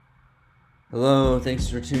Hello, thanks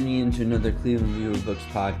for tuning in to another Cleveland View of Books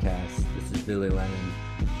podcast. This is Billy Lennon.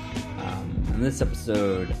 In this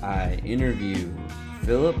episode, I interview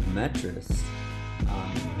Philip Metris,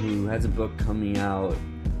 who has a book coming out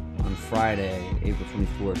on Friday, April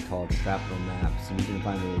 24th, called Shrapnel Maps. And you can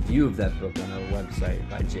find a review of that book on our website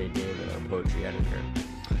by Jay David, our poetry editor.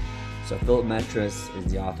 So Philip Metris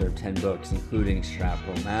is the author of 10 books, including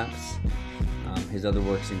Shrapnel Maps. His other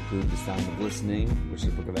works include The Sound of Listening, which is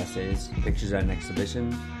a book of essays, Pictures at an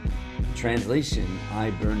Exhibition, Translation,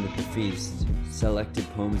 I Burned at the Feast, Selected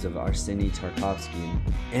Poems of Arseny Tarkovsky,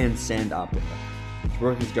 and Sand Opera. His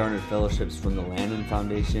work has garnered fellowships from the Lannan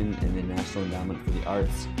Foundation and the National Endowment for the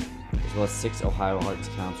Arts, as well as 6 Ohio Arts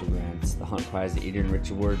Council grants, the Hunt Prize, the Adrian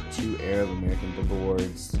Rich Award, 2 Arab American Book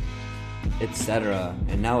Awards, etc.,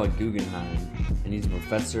 and now at Guggenheim. And he's a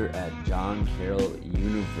professor at John Carroll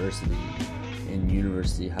University in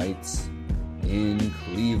University Heights in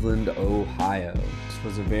Cleveland, Ohio. This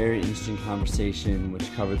was a very interesting conversation which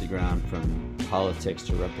covered the ground from politics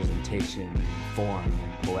to representation, form,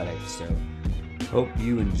 and poetics. So hope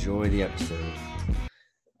you enjoy the episode.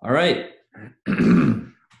 All right.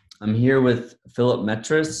 I'm here with Philip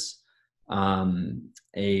Metris,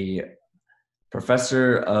 a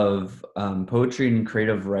professor of poetry and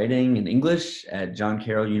creative writing in English at John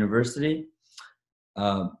Carroll University.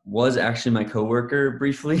 Was actually my coworker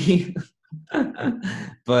briefly,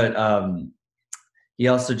 but he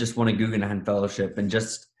also just won a Guggenheim Fellowship and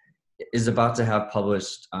just is about to have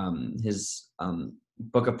published his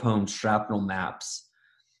book of poems, Shrapnel Maps,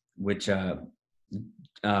 which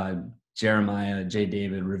Jeremiah J.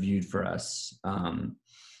 David reviewed for us.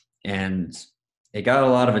 And it got a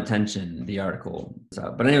lot of attention, the article.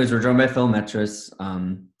 But anyways, we're joined by Phil Metris.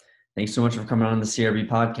 Thanks so much for coming on the CRB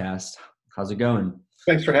podcast. How's it going?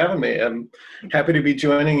 Thanks for having me. I'm happy to be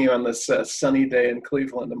joining you on this sunny day in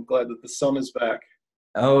Cleveland. I'm glad that the sun is back.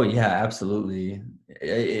 Oh yeah, absolutely.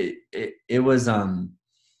 It was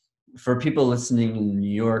for people listening in New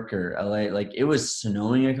York or LA, like it was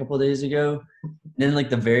snowing a couple of days ago. And then like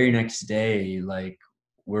the very next day, like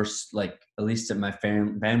we're like, at least at my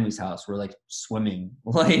family's house, we're like swimming,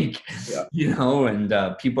 like, yeah.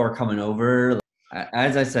 And people are coming over.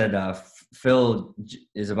 As I said, Phil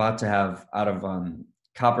is about to have out of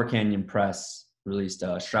Copper Canyon Press released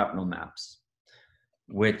Shrapnel Maps,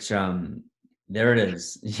 which there it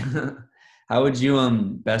is. How would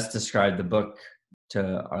you best describe the book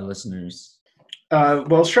to our listeners?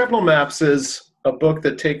 Well, Shrapnel Maps is a book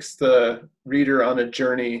that takes the reader on a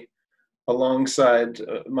journey alongside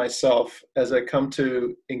myself as I come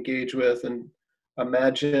to engage with and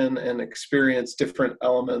imagine and experience different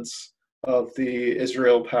elements of the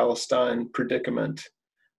Israel-Palestine predicament.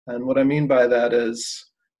 And what I mean by that is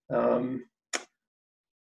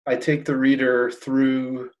I take the reader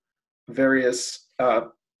through various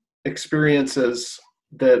experiences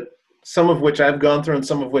that some of which I've gone through and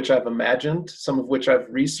some of which I've imagined, some of which I've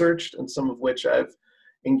researched, and some of which I've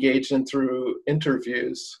engaged in through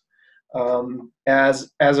interviews.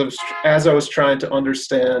 As I was trying to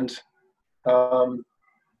understand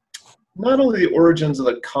not only the origins of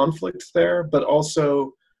the conflict there, but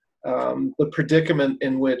also the predicament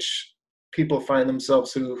in which people find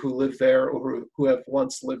themselves who live there or who have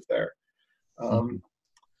once lived there.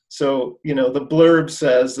 So, the blurb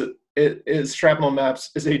says that it is Shrapnel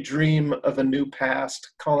Maps is a dream of a new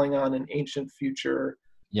past calling on an ancient future.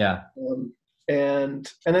 Yeah.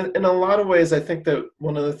 And in a lot of ways, I think that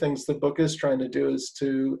one of the things the book is trying to do is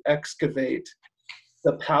to excavate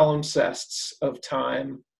the palimpsests of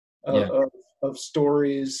time, of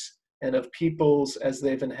stories, and of peoples as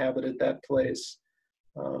they've inhabited that place.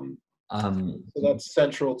 So that's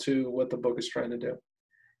central to what the book is trying to do.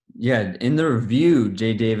 Yeah, in the review,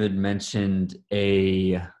 Jay David mentioned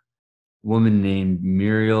a woman named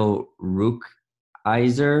Muriel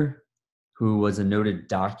Rukeyser, who was a noted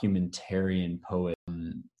documentarian poet.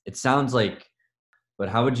 It sounds like, but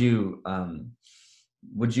how would you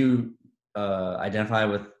identify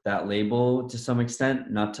with that label to some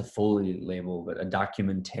extent? Not to fully label, but a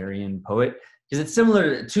documentarian poet? Because it's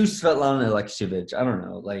similar to Svetlana Alexievich. I don't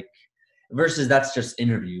know, like, versus that's just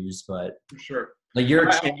interviews, but sure. Like you're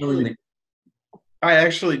channeling I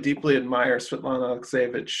actually deeply admire Svetlana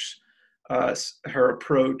Alexievich, her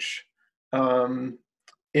approach,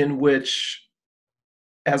 in which,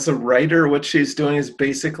 as a writer, what she's doing is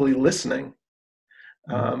basically listening.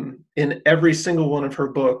 In every single one of her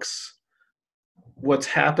books, what's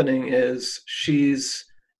happening is she's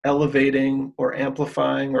elevating or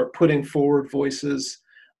amplifying or putting forward voices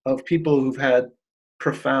of people who've had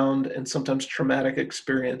profound and sometimes traumatic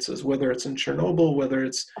experiences, whether it's in Chernobyl, whether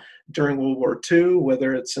it's during World War II,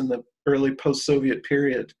 whether it's in the early post-Soviet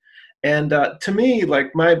period. And to me,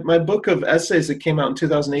 like my book of essays that came out in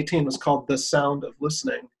 2018 was called The Sound of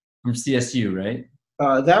Listening. From CSU, right?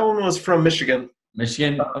 That one was from Michigan.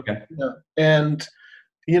 Michigan? Okay. Yeah. And,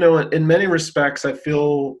 you know, in many respects, I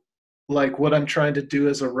feel like what I'm trying to do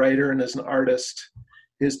as a writer and as an artist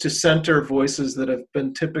is to center voices that have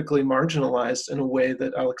been typically marginalized in a way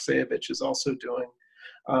that Alexievich is also doing.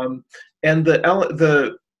 And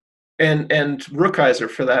Rukeyser,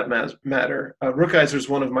 for that matter. Rukeyser is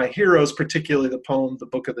one of my heroes, particularly the poem "The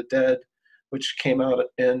Book of the Dead," which came out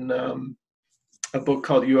in a book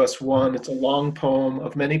called US-1. It's a long poem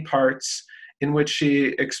of many parts in which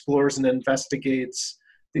she explores and investigates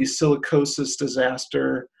the silicosis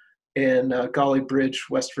disaster in Golly Bridge,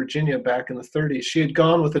 West Virginia, back in the 30s. She had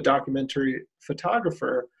gone with a documentary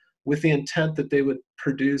photographer with the intent that they would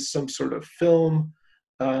produce some sort of film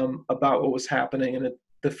about what was happening. And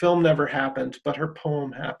the film never happened, but her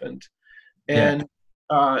poem happened. And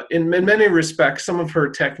in many respects, some of her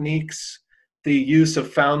techniques, the use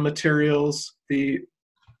of found materials, the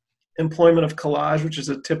employment of collage, which is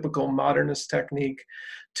a typical modernist technique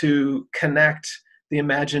to connect the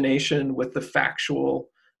imagination with the factual,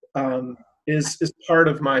 is part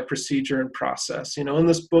of my procedure and process. You know, in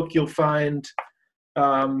this book, you'll find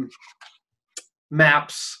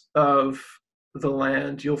maps of the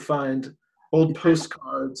land, you'll find old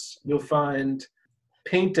postcards, you'll find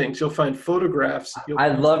paintings, you'll find photographs. I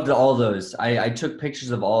loved all those. I took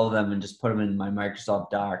pictures of all of them and just put them in my Microsoft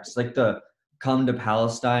Docs, like the Come to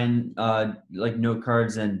Palestine, like note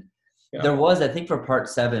cards. And there was, I think for part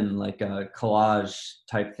 7, like a collage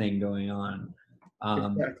type thing going on.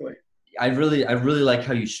 Exactly. I really like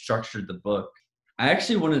how you structured the book. I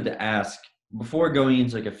actually wanted to ask, before going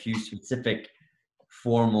into like a few specific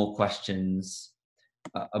formal questions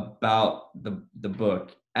about the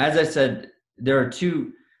book, as I said, there are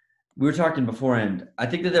two, we were talking beforehand, I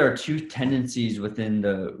think that there are two tendencies within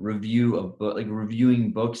the review of book, like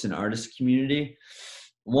reviewing books and artist community.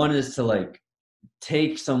 One is to like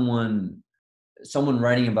take someone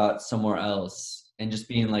writing about somewhere else and just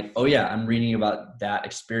being like, oh yeah, I'm reading about that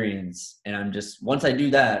experience. And I'm just, once I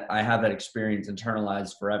do that, I have that experience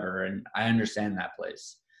internalized forever. And I understand that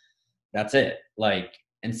place. That's it. Like,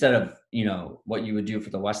 instead of, you know, what you would do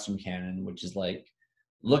for the Western canon, which is like,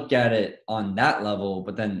 look at it on that level,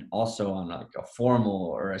 but then also on like a formal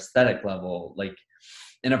or aesthetic level, like,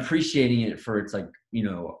 and appreciating it for its like, you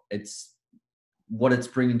know, it's what it's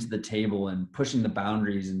bringing to the table and pushing the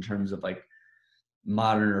boundaries in terms of like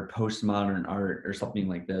modern or postmodern art or something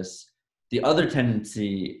like this. The other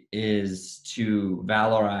tendency is to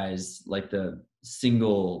valorize like the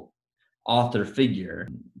single author figure,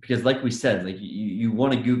 because like we said, like you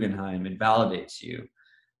want a Guggenheim, it validates you,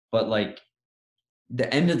 but like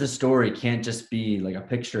the end of the story can't just be like a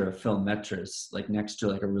picture of Phil Metris like next to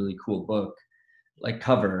like a really cool book like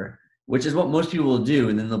cover, which is what most people will do,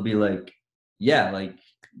 and then they'll be like, yeah, like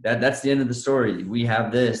that's the end of the story, we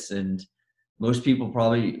have this. And most people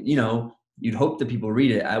probably, you know, you'd hope that people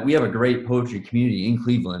read it. We have a great poetry community in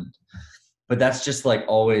Cleveland, but that's just like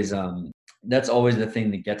always that's always the thing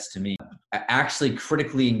that gets to me. Actually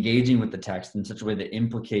critically engaging with the text in such a way that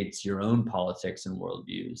implicates your own politics and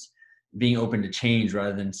worldviews, being open to change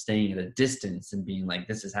rather than staying at a distance and being like,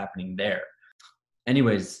 this is happening there.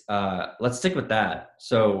 Anyways, let's stick with that.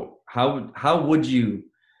 So how would you,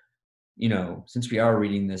 you know, since we are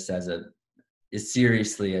reading this as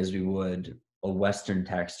seriously as we would a Western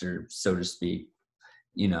text, or so to speak,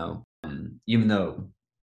 you know, even though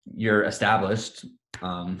you're established,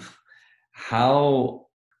 how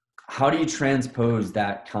do you transpose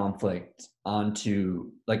that conflict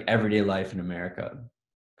onto like everyday life in America?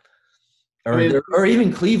 Or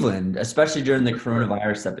even Cleveland, especially during the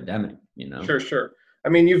coronavirus epidemic, you know? Sure. I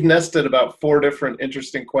mean, you've nested about 4 different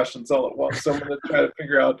interesting questions all at once, so I'm going to try to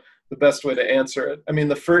figure out the best way to answer it. I mean,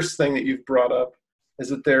 the first thing that you've brought up is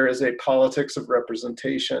that there is a politics of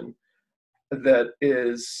representation that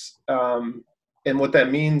is, and what that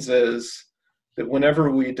means is that whenever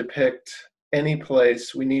we depict any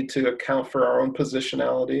place, we need to account for our own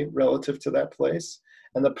positionality relative to that place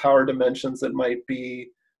and the power dimensions that might be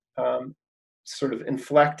sort of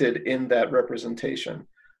inflected in that representation.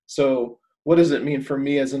 So what does it mean for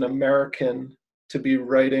me as an American to be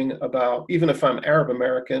writing about, even if I'm Arab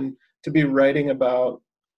American, to be writing about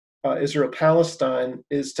Israel-Palestine,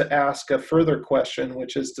 is to ask a further question,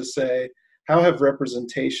 which is to say, how have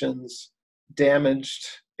representations damaged,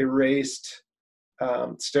 erased,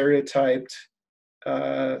 stereotyped,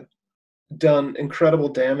 done incredible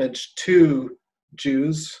damage to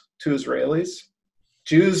Jews to Israelis.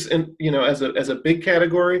 Jews, in, as a big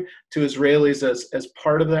category, to Israelis as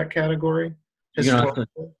part of that category, You can also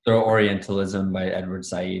historically, throw Orientalism by Edward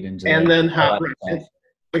Said into and there. then All how that stuff.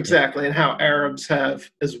 Yeah. exactly, and how Arabs have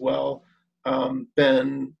as well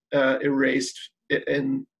been erased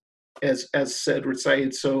in as Edward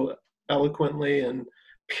Said so eloquently and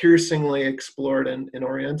piercingly explored in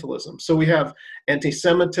Orientalism. So we have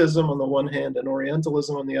anti-Semitism on the one hand and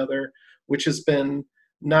Orientalism on the other, which has been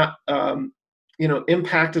not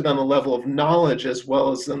impacted on the level of knowledge as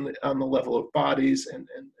well as on the level of bodies and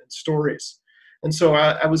stories. And so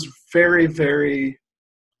I was very, very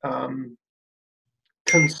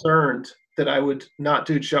concerned that I would not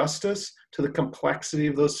do justice to the complexity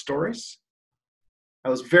of those stories. I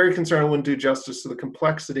was very concerned I wouldn't do justice to the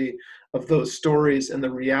complexity of those stories and the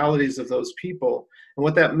realities of those people. And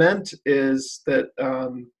what that meant is that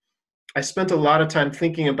I spent a lot of time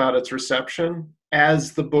thinking about its reception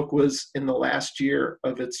as the book was in the last year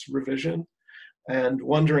of its revision and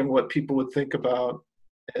wondering what people would think about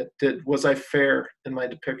it. Was I fair in my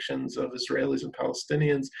depictions of Israelis and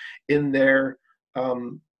Palestinians in their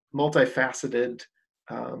multifaceted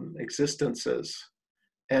existences?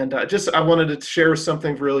 And I wanted to share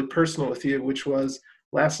something really personal with you, which was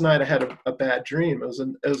last night I had a bad dream.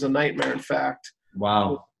 It was a nightmare, in fact.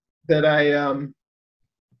 Wow. That I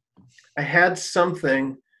had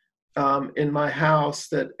something in my house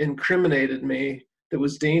that incriminated me, that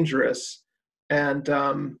was dangerous, and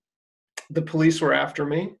the police were after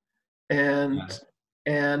me, and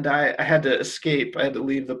I had to escape. I had to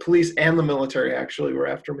leave. The police and the military actually were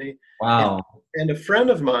after me. Wow. And a friend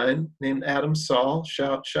of mine named Adam Saul,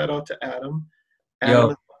 shout out to Adam. Yo,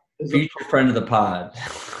 Adam is future friend of the pod.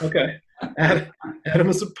 okay. Adam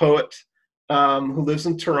is a poet who lives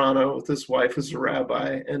in Toronto with his wife, who's a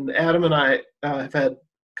rabbi. And Adam and I have had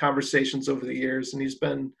conversations over the years, and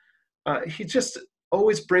he just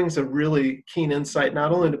always brings a really keen insight,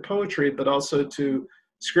 not only to poetry, but also to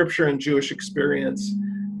scripture and Jewish experience.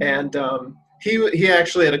 And he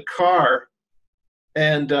actually had a car,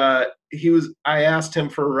 and I asked him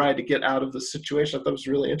for a ride to get out of the situation. I thought it was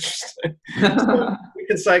really interesting. So we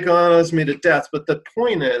can psychoanalyze me to death, but the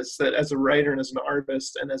point is that as a writer and as an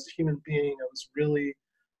artist and as a human being, I was really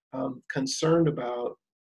concerned about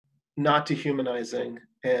not dehumanizing.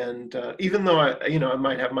 And even though I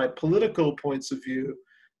might have my political points of view,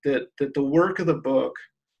 that the work of the book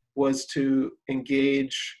was to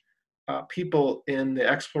engage people in the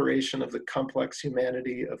exploration of the complex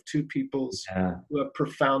humanity of two peoples who have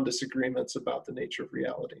profound disagreements about the nature of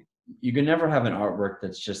reality. You can never have an artwork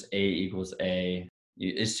that's just A equals A.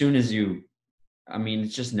 As soon as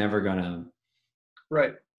it's just never gonna.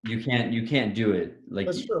 Right. You can't do it. Like,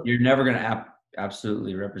 that's true. You're never gonna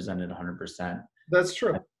absolutely represent it 100%. That's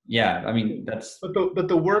true. Yeah, I mean that's. But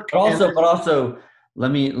the work. But also,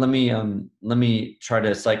 let me try to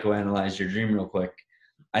psychoanalyze your dream real quick.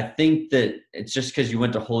 I think that it's just because you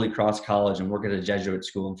went to Holy Cross College and work at a Jesuit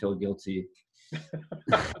school and feel guilty.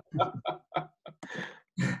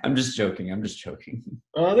 I'm just joking.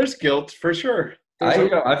 Oh, there's guilt for sure. I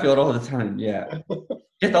feel it all the time. Yeah.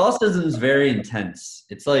 Catholicism is very intense.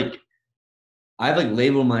 It's like I've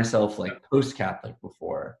labeled myself post-Catholic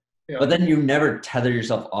before, but then you never tether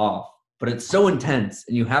yourself off. But it's so intense,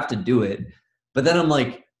 and you have to do it. But then I'm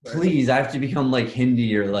like, please, I have to become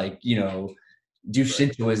Hindi or do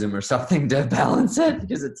Shintoism or something to balance it,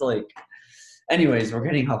 because it's anyways, we're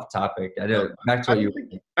getting off topic. Back to what you.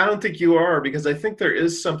 I don't think you are, because I think there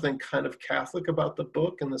is something kind of Catholic about the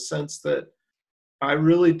book, in the sense that I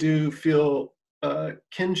really do feel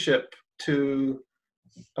kinship to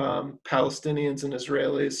Palestinians and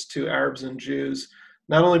Israelis, to Arabs and Jews,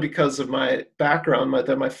 not only because of my background,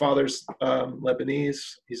 that my father's Lebanese,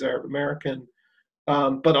 he's Arab American,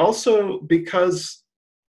 but also because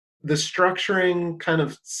the structuring kind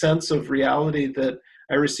of sense of reality that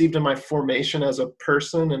I received in my formation as a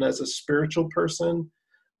person and as a spiritual person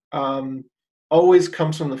always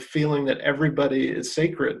comes from the feeling that everybody is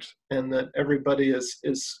sacred and that everybody is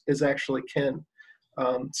actually kin.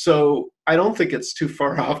 So I don't think it's too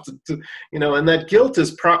far off and that guilt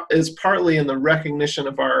is partly in the recognition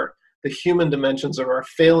of the human dimensions of our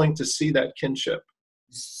failing to see that kinship.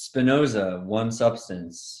 Spinoza, one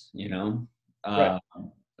substance, right.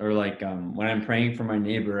 Or when I'm praying for my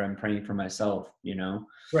neighbor, I'm praying for myself,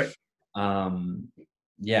 Right.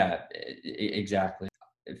 Yeah, exactly.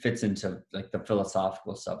 It fits into the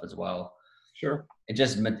philosophical stuff as well. Sure. I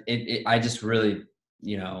just really,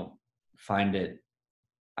 find it,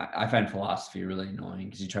 I find philosophy really annoying,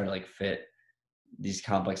 because you try to fit these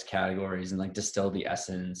complex categories and distill the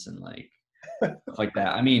essence and stuff like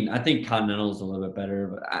that. I mean, I think Continental is a little bit better,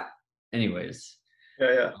 but anyways,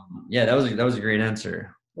 Yeah. yeah, that was a great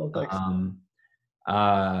answer. Well, thanks.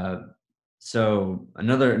 So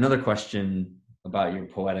another question about your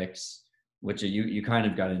poetics, which you kind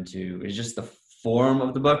of got into, is just the form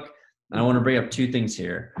of the book. And I want to bring up two things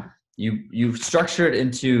here. You structure it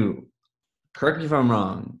into, correct me if I'm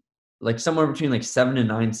wrong, like somewhere between like 7 and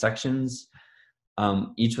 9 sections,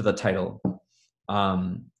 each with a title.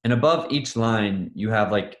 And above each line, you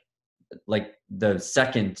have like the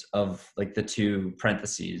second of like the two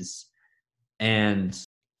parentheses, and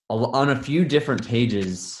on a few different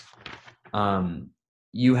pages,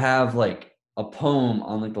 you have like a poem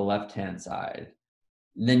on like the left hand side,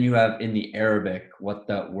 and then you have in the Arabic what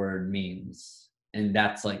that word means, and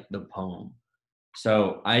that's like the poem.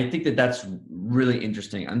 So I think that's really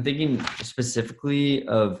interesting. I'm thinking specifically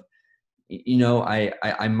of,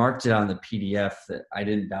 I marked it on the PDF that I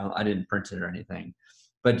didn't print it or anything.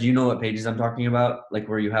 But do you know what pages I'm talking about? Like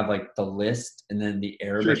where you have like the list and then the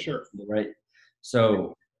Arabic, Sure. right?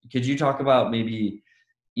 So could you talk about maybe,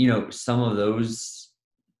 some of those,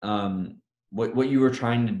 what you were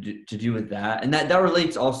trying to do with that? And that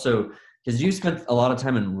relates also, because you spent a lot of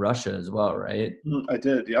time in Russia as well, right? I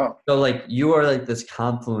did, yeah. So like you are like this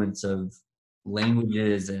confluence of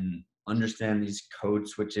languages and understand these code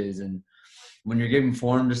switches, and when you're giving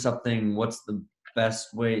form to something, what's the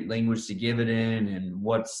best language to give it in, and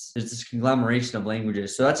there's this conglomeration of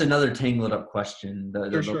languages. So that's another tangled up question.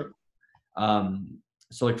 Sure.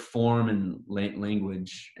 So like form and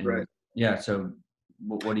language. And right. Yeah. So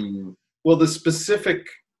what do you? Well, the specific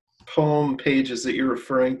poem pages that you're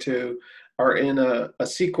referring to are in a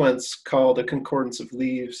sequence called A Concordance of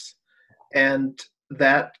Leaves. And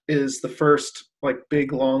that is the first like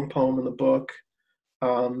big long poem in the book.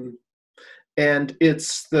 And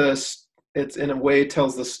it's in a way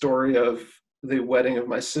tells the story of the wedding of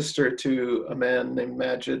my sister to a man named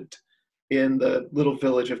Majid in the little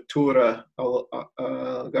village of Tura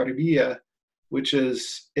Garibia, which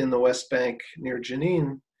is in the West Bank near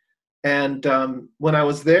Jenin. And when I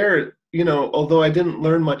was there, although I didn't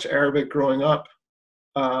learn much Arabic growing up,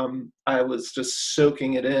 I was just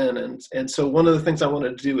soaking it in. And so one of the things I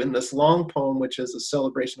wanted to do in this long poem, which is a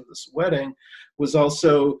celebration of this wedding, was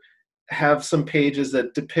also have some pages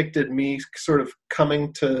that depicted me sort of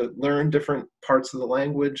coming to learn different parts of the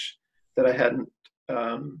language that I hadn't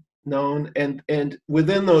known. And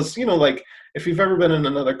within those, like if you've ever been in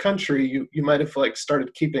another country, you might have like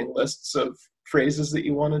started keeping lists of phrases that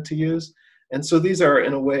you wanted to use. And so these are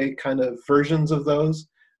in a way kind of versions of those,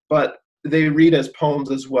 but they read as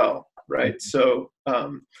poems as well, right? So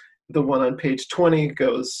the one on page 20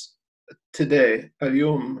 goes, today,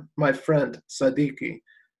 Ayum, my friend, Sadiki,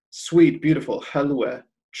 sweet, beautiful, halwa,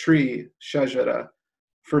 tree, shajara,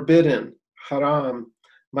 forbidden, haram,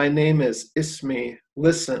 my name is Ismi,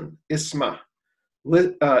 listen, Isma.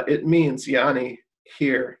 It means Yani,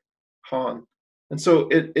 here, Han. And so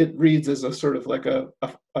it reads as a sort of like a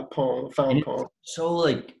poem, a found poem. So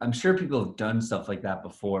like, I'm sure people have done stuff like that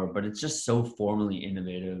before, but it's just so formally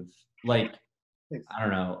innovative. Like, I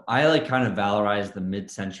don't know. I like kind of valorize the mid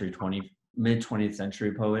 20th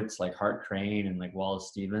century poets like Hart Crane and like Wallace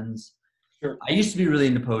Stevens. Sure. I used to be really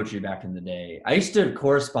into poetry back in the day. I used to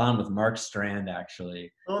correspond with Mark Strand,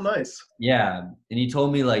 actually. Oh, nice. Yeah. And he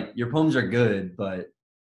told me like, your poems are good, but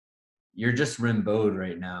you're just Rimbaud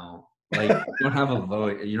right now. Like you don't have a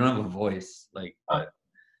voice. You don't have a voice. Like, right.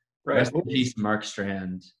 Rest in peace, Mark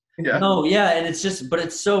Strand. Yeah. No, yeah, and but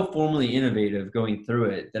it's so formally innovative going through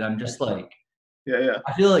it that I'm just like, yeah.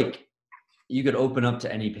 I feel like you could open up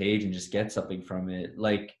to any page and just get something from it.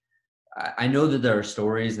 Like, I know that there are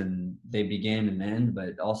stories and they begin and end,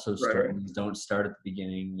 but also stories don't start at the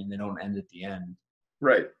beginning and they don't end at the end.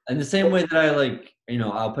 Right. And the same way that I like,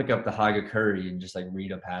 I'll pick up the Hagakure and just like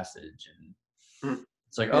read a passage and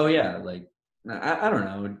it's like, oh yeah, like I don't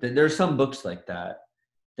know. There's some books like that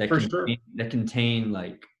that contain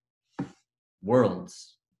like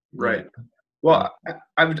worlds. Right. Well,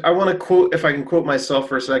 I want to quote, if I can quote myself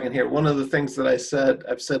for a second here. One of the things that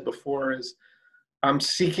I've said before is I'm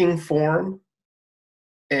seeking form,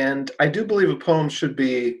 and I do believe a poem should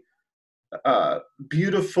be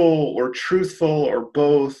beautiful or truthful or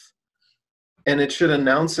both, and it should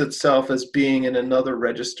announce itself as being in another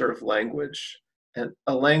register of language, and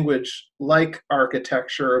a language like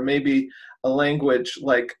architecture, or maybe a language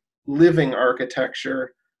like living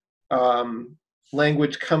architecture,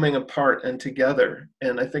 language coming apart and together.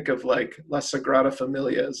 And I think of like La Sagrada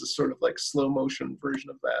Familia as a sort of like slow motion version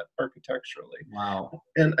of that architecturally. Wow.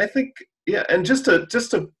 And I think, yeah, and just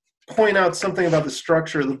to point out something about the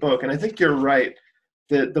structure of the book, and I think you're right,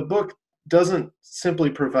 that the book doesn't simply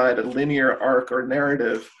provide a linear arc or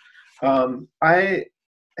narrative. I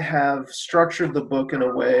have structured the book in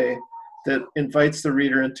a way that invites the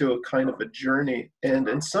reader into a kind of a journey. And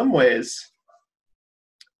in some ways,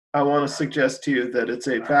 I want to suggest to you that it's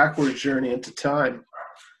a backward journey into time.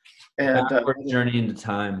 And Backward journey into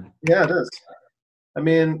time. yeah, it is. I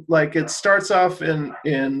mean, like it starts off in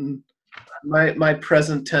my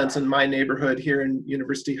present tense in my neighborhood here in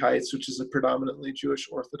University Heights, which is a predominantly Jewish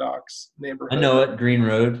Orthodox neighborhood. I know it, Green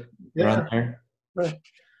Road, Yeah. around there. Right.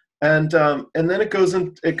 And then it goes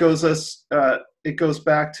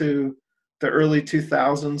back to the early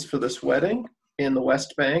 2000s for this wedding in the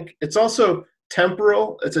West Bank. It's also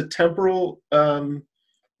temporal. It's a temporal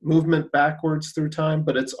movement backwards through time,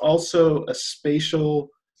 but it's also a spatial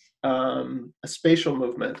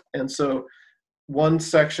movement. And so one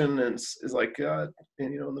section is like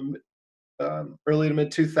in the early to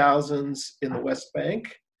mid 2000s in the West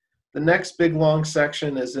Bank. The next big long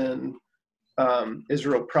section is in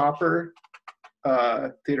Israel proper,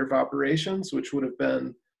 theater of operations, which would have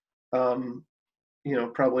been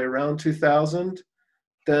probably around 2000.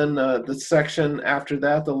 Then the section after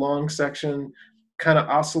that, the long section, kind of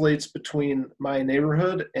oscillates between my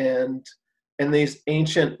neighborhood and these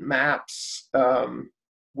ancient maps,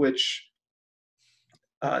 which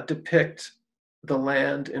depict the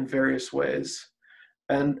land in various ways.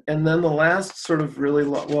 And then the last sort of really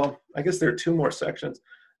I guess there are two more sections.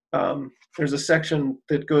 There's a section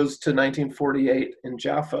that goes to 1948 in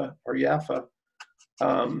Jaffa or Jaffa.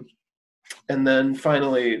 And then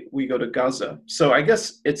finally we go to Gaza. So I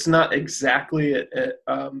guess it's not exactly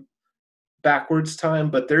a backwards time,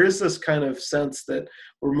 but there is this kind of sense that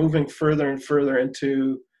we're moving further and further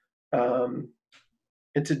into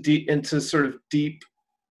sort of deep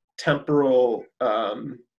temporal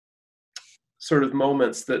sort of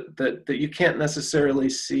moments that you can't necessarily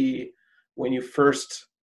see when you first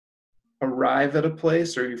arrive at a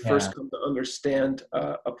place or you first come to understand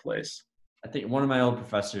a place. I think one of my old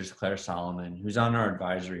professors, Claire Solomon, who's on our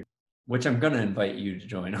advisory, which I'm going to invite you to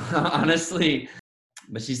join, honestly.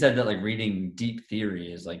 But she said that like reading deep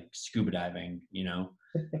theory is like scuba diving, and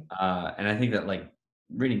I think that like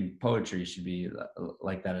reading poetry should be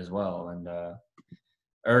like that as well. And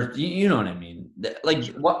or you know what I mean? Like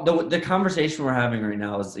what the conversation we're having right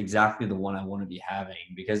now is exactly the one I want to be having,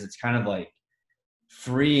 because it's kind of like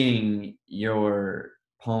freeing your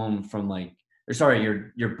poem from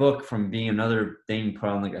your book from being another thing put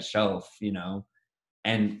on like a shelf,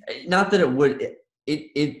 and not that it would,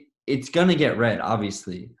 it's gonna get read,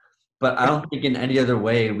 obviously, but I don't think in any other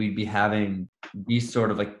way we'd be having these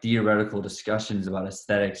sort of like theoretical discussions about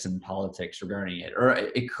aesthetics and politics regarding it. Or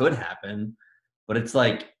it could happen, but it's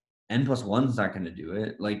like N+1's not gonna do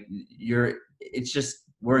it. Like it's just,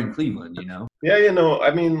 we're in Cleveland, Yeah,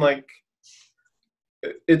 I mean, like,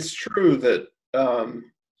 it's true that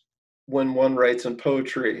when one writes in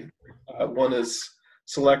poetry, one is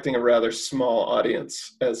selecting a rather small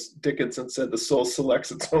audience. As Dickinson said, the soul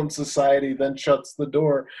selects its own society, then shuts the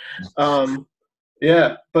door.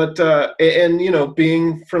 Yeah, but and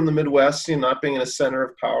being from the Midwest, not being in a center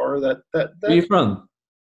of power. That Where are you from?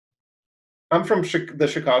 I'm from the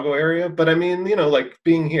Chicago area, but I mean, like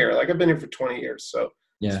being here, like I've been here for 20 years, so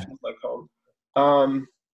yeah, it feels like home.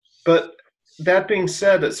 But that being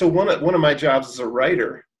said, so one of my jobs as a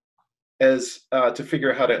writer is to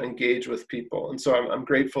figure out how to engage with people, and so I'm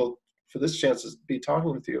grateful for this chance to be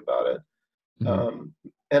talking with you about it. Mm-hmm.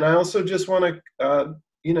 And I also just want to,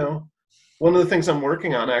 one of the things I'm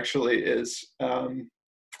working on actually is a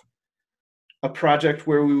project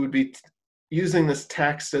where we would be using this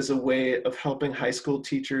text as a way of helping high school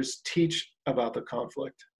teachers teach about the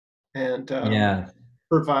conflict, and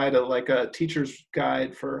provide a teacher's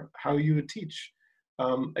guide for how you would teach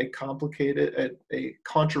a complicated, a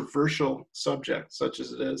controversial subject such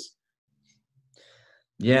as it is.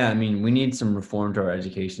 Yeah, I mean, we need some reform to our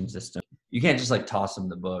education system. You can't just like toss them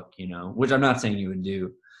the book, which I'm not saying you would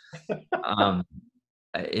do.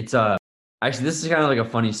 It's actually, this is kind of like a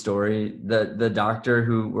funny story. The doctor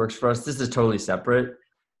who works for us, this is totally separate.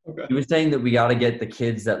 Okay. He was saying that we got to get the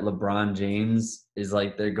kids that LeBron James is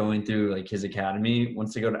like, they're going through like his academy.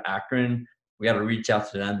 Once they go to Akron, we got to reach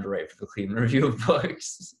out to them to write for the Cleveland Review of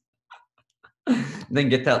Books. Then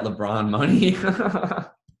get that LeBron money.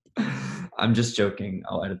 I'm just joking.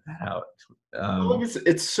 I'll edit that out.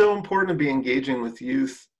 It's so important to be engaging with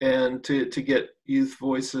youth and to get youth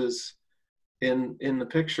voices in the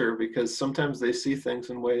picture, because sometimes they see things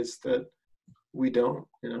in ways that we don't,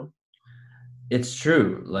 It's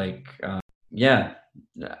true. Like,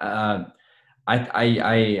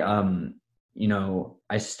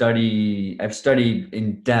 I've studied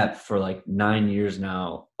in depth for like 9 years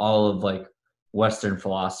now, all of like Western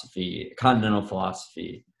philosophy, continental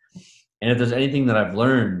philosophy. And if there's anything that I've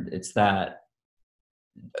learned, it's that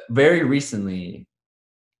very recently,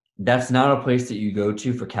 that's not a place that you go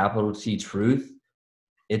to for capital T truth.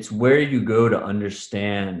 It's where you go to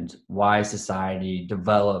understand why society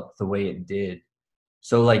developed the way it did.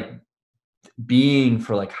 So like being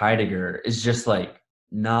for like Heidegger is just like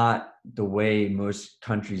not the way most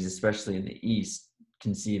countries, especially in the East,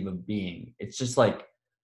 conceive of being. It's just like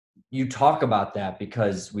you talk about that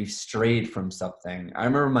because we've strayed from something. I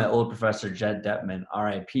remember my old professor, Jed Detman,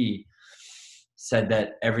 RIP, said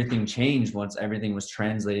that everything changed once everything was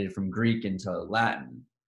translated from Greek into Latin.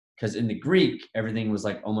 Because in the Greek, everything was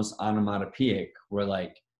like almost onomatopoeic, where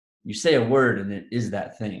like you say a word and it is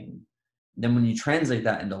that thing. Then when you translate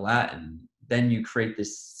that into Latin, then you create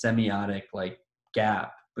this semiotic like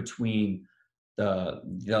gap between the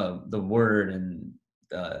word and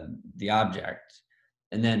the object,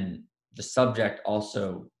 and then the subject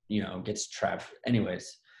also gets trapped.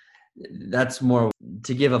 Anyways, that's more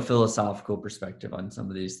to give a philosophical perspective on some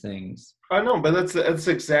of these things. I know, but that's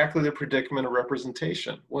exactly the predicament of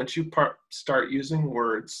representation. Once you start using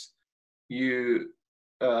words, you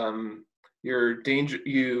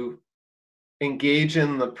you engage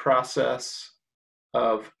in the process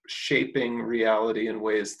of shaping reality in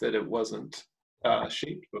ways that it wasn't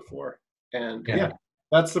shaped before. And yeah,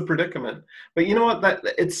 that's the predicament. But you know what? That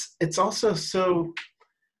it's also so.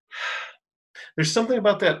 There's something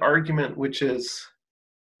about that argument which is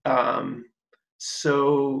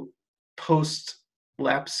so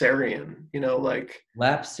post-lapsarian. Like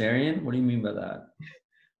Lapsarian? What do you mean by that?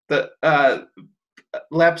 The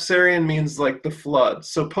lapsarian means like the flood.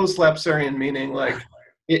 So post-lapsarian meaning like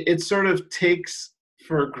it sort of takes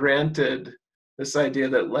for granted this idea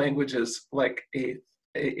that language is like a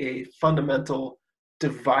fundamental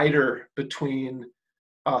divider between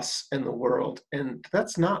us and the world, and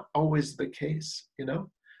that's not always the case,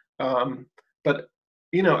 but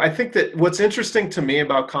I think that what's interesting to me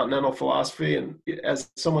about continental philosophy, and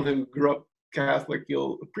as someone who grew up Catholic,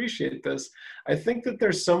 you'll appreciate this. I think that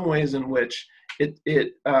there's some ways in which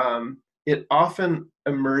it often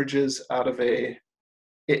emerges out of it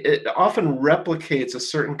often replicates a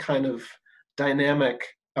certain kind of dynamic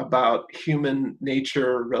about human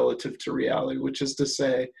nature relative to reality, which is to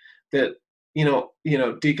say that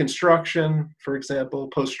deconstruction, for example,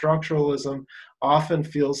 post-structuralism often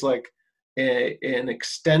feels like an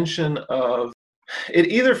extension of, it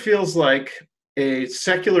either feels like a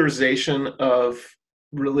secularization of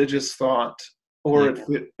religious thought, or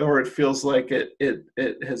it feels like it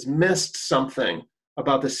has missed something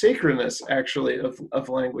about the sacredness actually of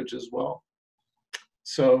language as well.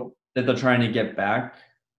 So that they're trying to get back.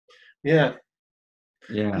 Yeah.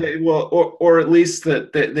 Well, or at least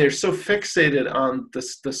that they're so fixated on the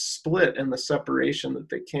split and the separation that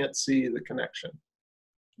they can't see the connection.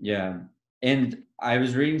 Yeah. And I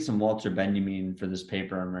was reading some Walter Benjamin for this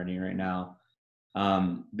paper I'm writing right now.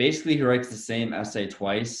 Basically, he writes the same essay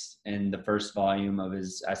twice in the first volume of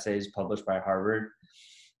his essays published by Harvard.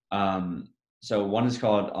 So one is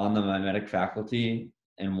called On the Mimetic Faculty,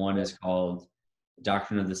 and one is called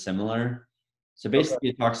Doctrine of the Similar. So basically,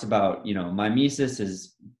 It talks about, mimesis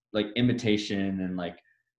is like imitation and like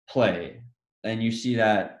play. And you see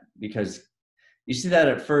that because you see that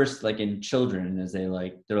at first, like in children, as they're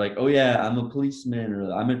like, oh yeah, I'm a policeman,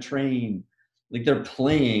 or I'm a train. Like they're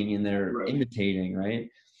playing and they're imitating, right?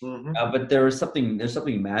 Mm-hmm. But there's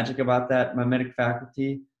something magic about that mimetic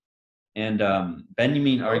faculty. And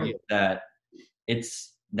Benjamin argued that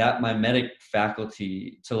it's that mimetic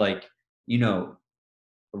faculty to like,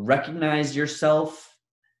 recognize yourself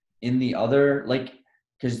in the other, like,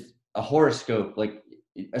 because a horoscope, like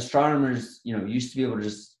astronomers, used to be able to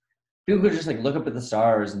people could just like look up at the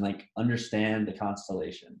stars and like understand the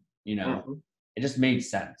constellation, Mm-hmm. It just made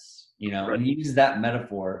sense, and he uses that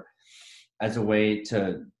metaphor as a way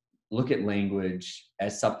to look at language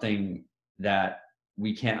as something that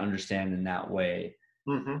we can't understand in that way,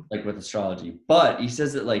 like with astrology. But he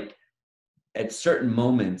says that like at certain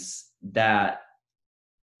moments that,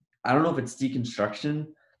 I don't know if it's deconstruction,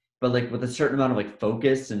 but like with a certain amount of like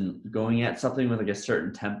focus and going at something with like a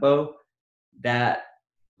certain tempo, that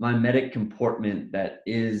mimetic comportment that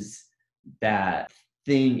is that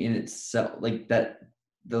thing in itself, like that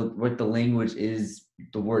what the language is,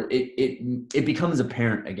 the word, it becomes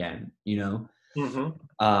apparent again,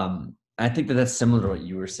 I think that's similar to what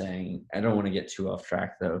you were saying. I don't want to get too off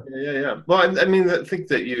track though. Yeah. Well, I mean, I think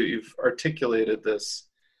that you've articulated this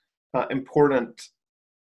important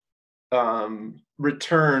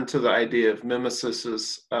return to the idea of mimesis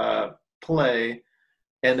as play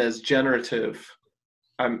and as generative,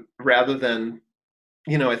 rather than,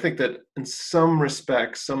 I think that in some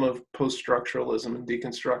respects, some of post-structuralism and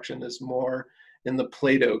deconstruction is more in the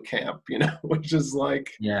Plato camp, which is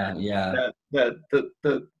like yeah. that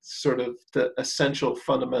the sort of the essential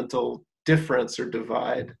fundamental difference or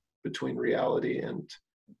divide between reality and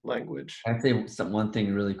language. I'd say one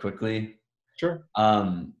thing really quickly. Sure.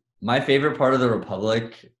 My favorite part of the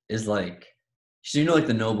Republic is like, so like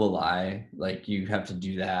the noble lie, like you have to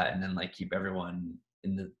do that and then like keep everyone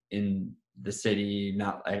in the city,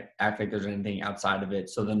 not like act like there's anything outside of it.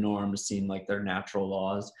 So the norms seem like they're natural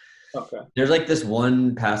laws. Okay. There's like this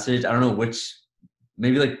one passage, I don't know which,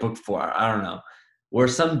 maybe like book 4, I don't know, where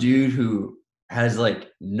some dude who has like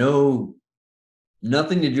nothing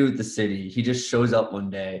to do with the city, he just shows up one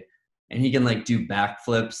day and he can like do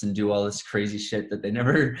backflips and do all this crazy shit that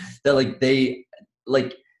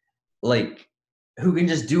who can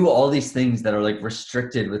just do all these things that are like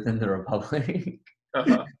restricted within the Republic.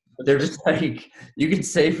 Uh-huh. They're just like, you can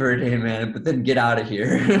say for a day, man, but then get out of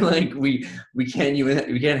here. Like we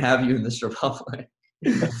can't have you in this Republic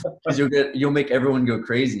because you'll make everyone go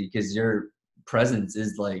crazy because your presence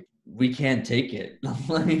is like, we can't take it.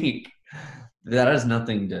 Like that has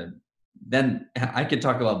nothing to. Then I could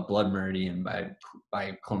talk about Blood Meridian by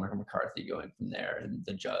Cormac McCarthy going from there and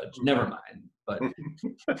The Judge. Never mind. But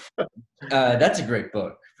that's a great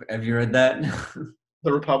book. Have you read that?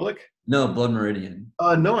 The Republic? No, Blood Meridian.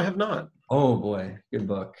 No, I have not. Oh boy, good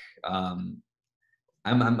book. I'm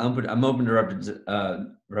open to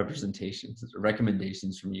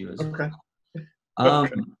recommendations from you as well.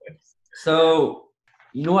 Okay. So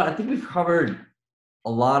you know what? I think we've covered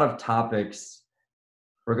a lot of topics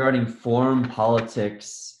regarding foreign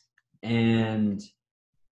politics, and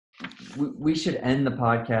we should end the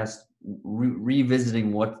podcast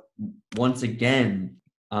revisiting once again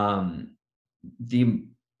the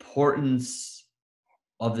importance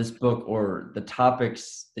of this book, or the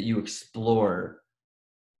topics that you explore,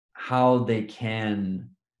 how they can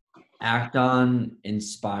act on,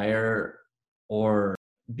 inspire, or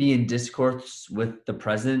be in discourse with the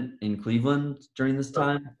present in Cleveland during this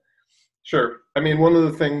time? Sure. I mean, one of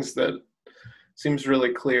the things that seems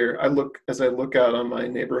really clear, as I look out on my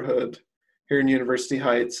neighborhood here in University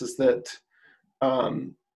Heights, is that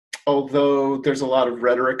although there's a lot of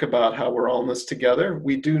rhetoric about how we're all in this together,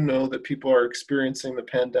 we do know that people are experiencing the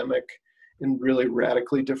pandemic in really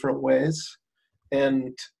radically different ways.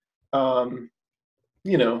 And, I'm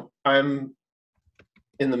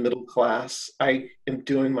in the middle class. I am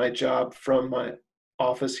doing my job from my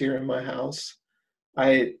office here in my house.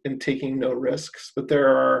 I am taking no risks, but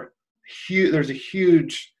there's a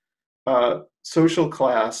huge social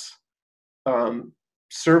class,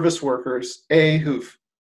 service workers, A, who've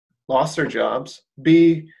lost their jobs,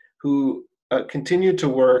 B, who continued to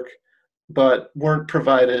work but weren't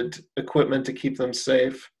provided equipment to keep them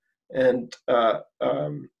safe, and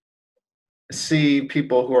C,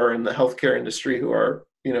 people who are in the healthcare industry who are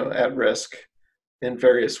at risk in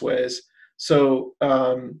various ways. So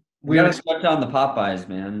we gotta shut down the Popeyes,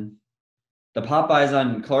 man. The Popeyes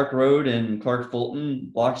on Clark Road and Clark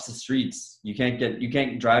Fulton blocks the streets. You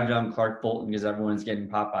can't drive down Clark Fulton because everyone's getting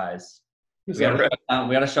Popeyes. We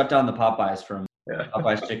gotta shut down the Popeyes from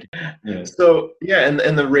Popeyes chicken. Yeah. So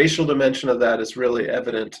and the racial dimension of that is really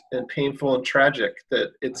evident and painful and tragic,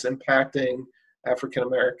 that it's impacting African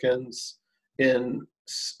Americans in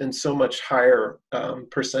so much higher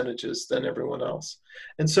percentages than everyone else.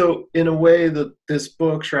 And so in a way that this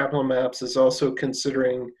book, Shrapnel Maps, is also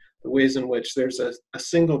considering the ways in which there's a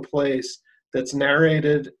single place that's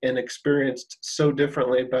narrated and experienced so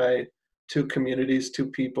differently by two communities, two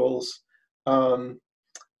peoples. And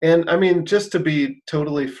I mean, just to be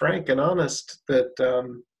totally frank and honest, that,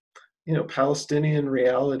 Palestinian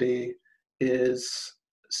reality is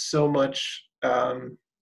so much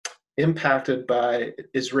impacted by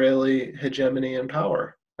Israeli hegemony and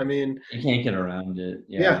power. I mean, you can't get around it.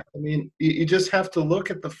 Yeah. I mean, you just have to look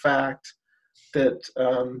at the fact that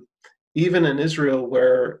even in Israel,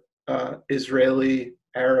 where Israeli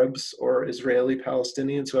Arabs or Israeli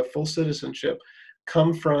Palestinians who have full citizenship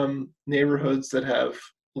come from neighborhoods that have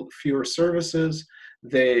fewer services,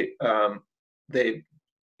 they have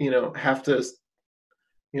to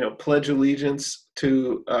pledge allegiance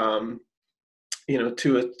to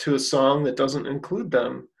to a song that doesn't include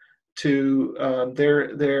them, to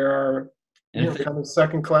there are kind of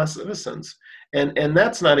second-class citizens, and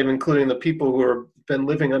that's not even including the people who have been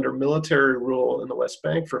living under military rule in the West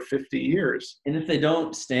Bank for 50 years. And if they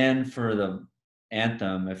don't stand for the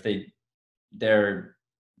anthem, if they're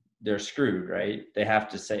they're screwed, right? They have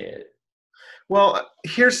to say it. Well,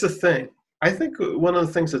 here's the thing. I think one of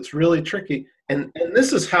the things that's really tricky, and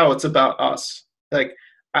this is how it's about us. Like,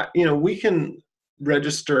 we can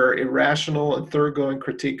register a rational and thoroughgoing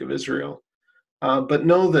critique of Israel, but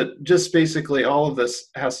know that just basically all of this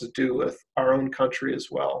has to do with our own country as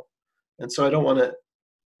well. And so I don't want to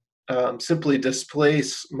simply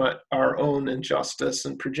displace our own injustice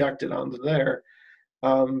and project it onto there.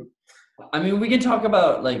 I mean, we can talk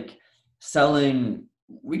about like selling.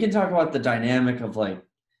 We can talk about the dynamic of like,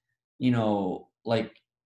 like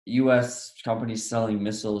U.S. companies selling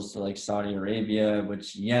missiles to like Saudi Arabia,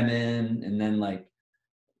 which Yemen, and then like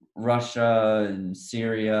Russia and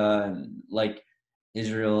Syria and like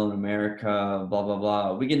Israel and America, blah, blah,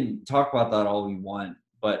 blah. We can talk about that all we want,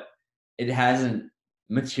 but it hasn't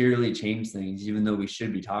materially changed things, even though we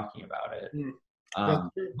should be talking about it.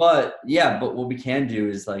 But what we can do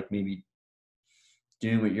is like maybe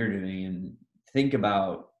doing what you're doing and think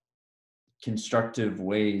about constructive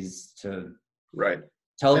ways to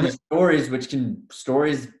tell these stories,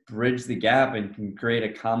 stories bridge the gap and can create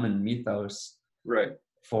a common mythos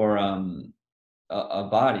for a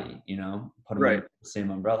body, put them under the same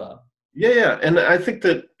umbrella. Yeah. And I think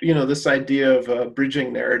that, this idea of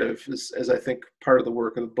bridging narrative is I think part of the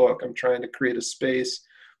work of the book. I'm trying to create a space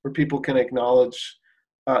where people can acknowledge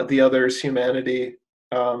the other's humanity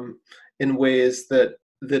in ways that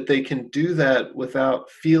they can do that without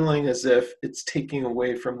feeling as if it's taking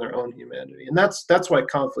away from their own humanity. And that's why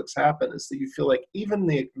conflicts happen, is that you feel like even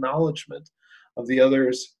the acknowledgement of the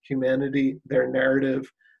other's humanity, their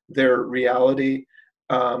narrative, their reality,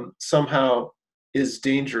 somehow is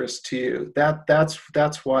dangerous to you.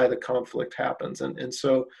 That's why the conflict happens. And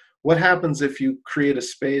so what happens if you create a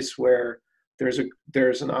space where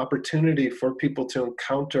there's an opportunity for people to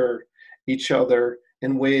encounter each other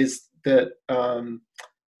in ways that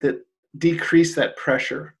that decrease that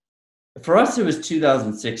pressure? For us, it was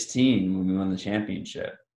 2016 when we won the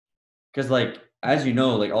championship. Because, like, as you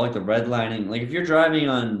know, like all like the redlining, like if you're driving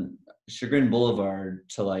on Chagrin Boulevard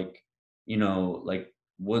to like, like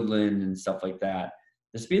Woodland and stuff like that,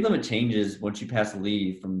 the speed limit changes once you pass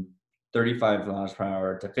Lee from 35 miles per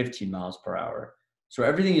hour to 15 miles per hour. So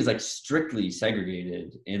everything is like strictly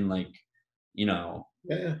segregated in like,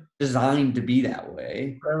 designed to be that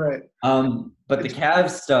way. Right. But the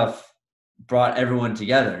Cavs stuff brought everyone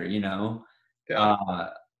together,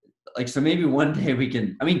 like, so maybe one day we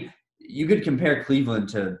can, I mean, you could compare Cleveland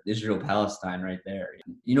to Israel Palestine right there.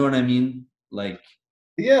 You know what I mean? Like,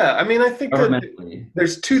 yeah, I mean, I think that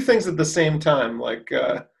there's two things at the same time. Like,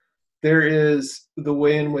 there is the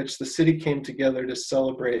way in which the city came together to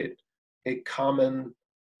celebrate a common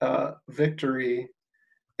victory,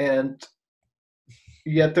 and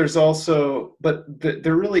yet there's also, but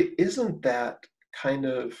there really isn't that kind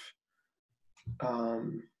of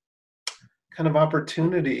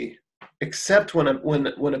opportunity, except when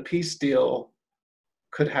a peace deal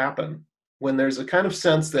could happen, when there's a kind of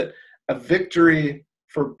sense that a victory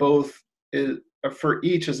for both for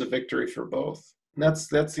each is a victory for both. And that's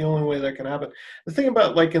the only way that can happen. The thing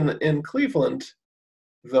about like in Cleveland,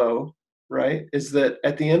 though, right, is that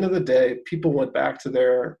at the end of the day, people went back to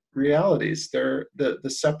their realities, the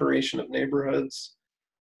separation of neighborhoods,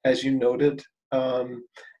 as you noted.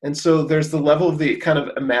 And so there's the level of the kind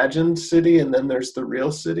of imagined city, and then there's the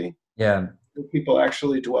real city. Yeah. Where people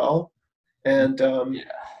actually dwell. And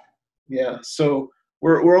so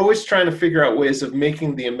we're always trying to figure out ways of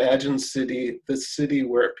making the imagined city the city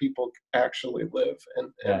where people actually live.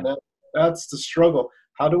 And that's the struggle.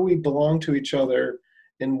 How do we belong to each other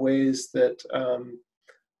in ways that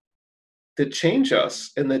that change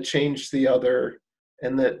us and that change the other,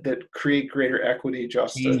 and that create greater equity,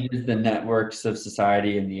 justice? Changes the networks of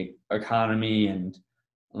society and the economy and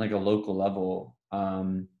on like a local level.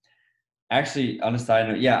 Actually, on a side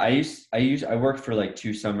note, I worked for like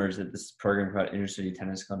 2 summers at this program called Intercity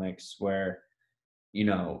Tennis Clinics, where,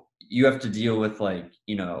 you have to deal with like,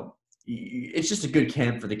 it's just a good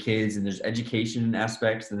camp for the kids, and there's education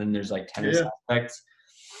aspects, and then there's like tennis aspects.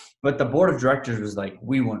 But the board of directors was like,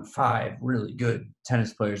 we want 5 really good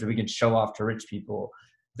tennis players that we can show off to rich people.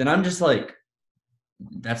 Then I'm just like,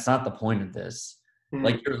 that's not the point of this. Mm-hmm.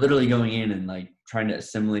 Like, you're literally going in and like trying to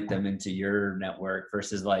assimilate them into your network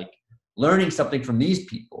versus like learning something from these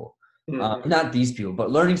people. Mm-hmm. Not these people,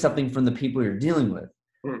 but learning something from the people you're dealing with.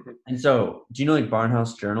 Mm-hmm. And so, do you know like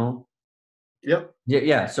Barnhouse Journal? Yep.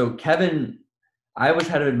 Yeah. So Kevin, I was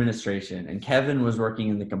head of administration, and Kevin was working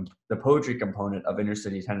in the poetry component of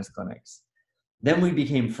Intercity Tennis Clinics. Then we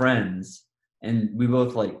became friends, and we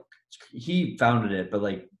both like, he founded it, but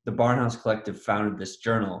like the Barnhouse Collective founded this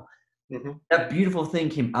journal. that beautiful thing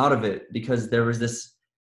came out of it because there was this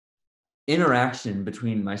interaction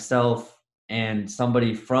between myself and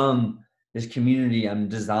somebody from this community. I'm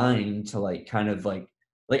designed to like kind of like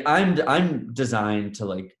I'm designed to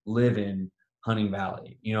like live in Hunting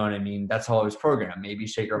Valley. You know what I mean? That's how I was programmed. Maybe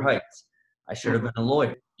Shaker Heights. I should have been a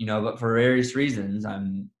lawyer, you know, but for various reasons,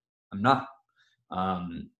 I'm not.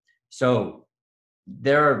 So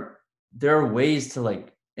there are ways to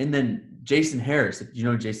like, and then Jason Harris. You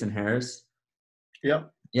know Jason Harris? Yeah.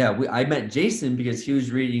 Yeah, I met Jason because he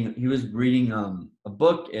was reading a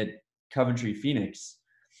book at Coventry Phoenix,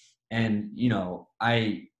 and you know,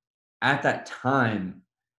 at that time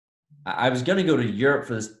I was gonna go to Europe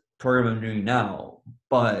for this program I'm doing now,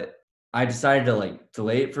 but I decided to like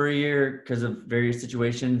delay it for a year because of various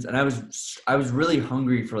situations, and I was really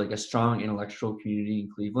hungry for like a strong intellectual community in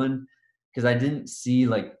Cleveland because I didn't see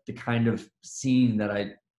like the kind of scene that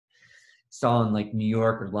I saw in like New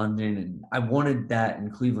York or London, and I wanted that in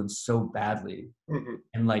Cleveland so badly.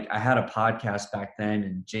 And like I had a podcast back then,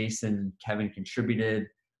 and Jason and Kevin contributed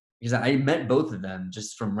because I met both of them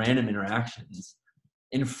just from random interactions.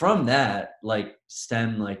 And from that, like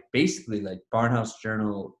stem like basically like Barnhouse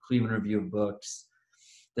Journal, Cleveland Review of Books,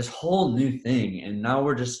 this whole new thing. And now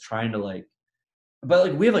we're just trying to like, but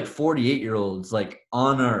like we have like 48-year-olds like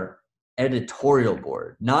on our editorial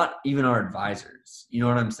board, not even our advisors. You know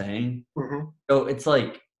what I'm saying? So it's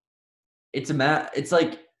like, it's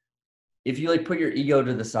like if you like put your ego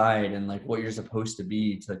to the side and like what you're supposed to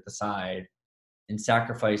be to like the side and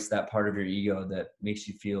sacrifice that part of your ego that makes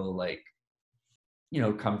you feel like, you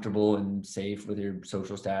know, comfortable and safe with your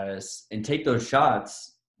social status and take those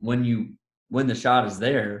shots when the shot is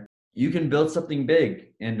there, you can build something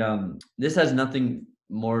big. And this has nothing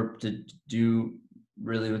more to do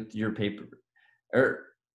really with your paper, or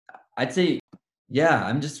I'd say, yeah,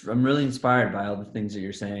 I'm really inspired by all the things that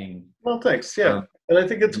you're saying. Well, thanks. Yeah. And I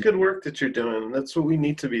think it's good work that you're doing. That's what we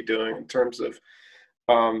need to be doing in terms of,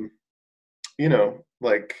 you know,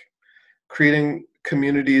 like creating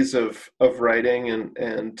communities of writing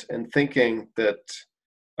and thinking that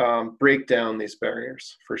break down these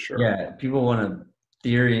barriers for sure. Yeah. People want a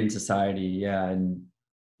theory in society. Yeah. And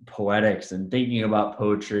poetics and thinking about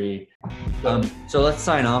poetry. So let's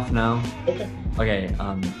sign off now. Okay.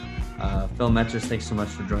 Phil Metris, thanks so much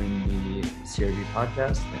for joining the CRB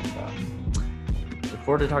podcast, and look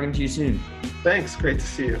forward to talking to you soon. Thanks. Great to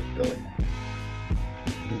see you, Billy.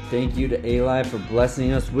 And thank you to Eli for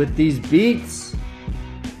blessing us with these beats.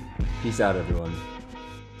 Peace out, everyone.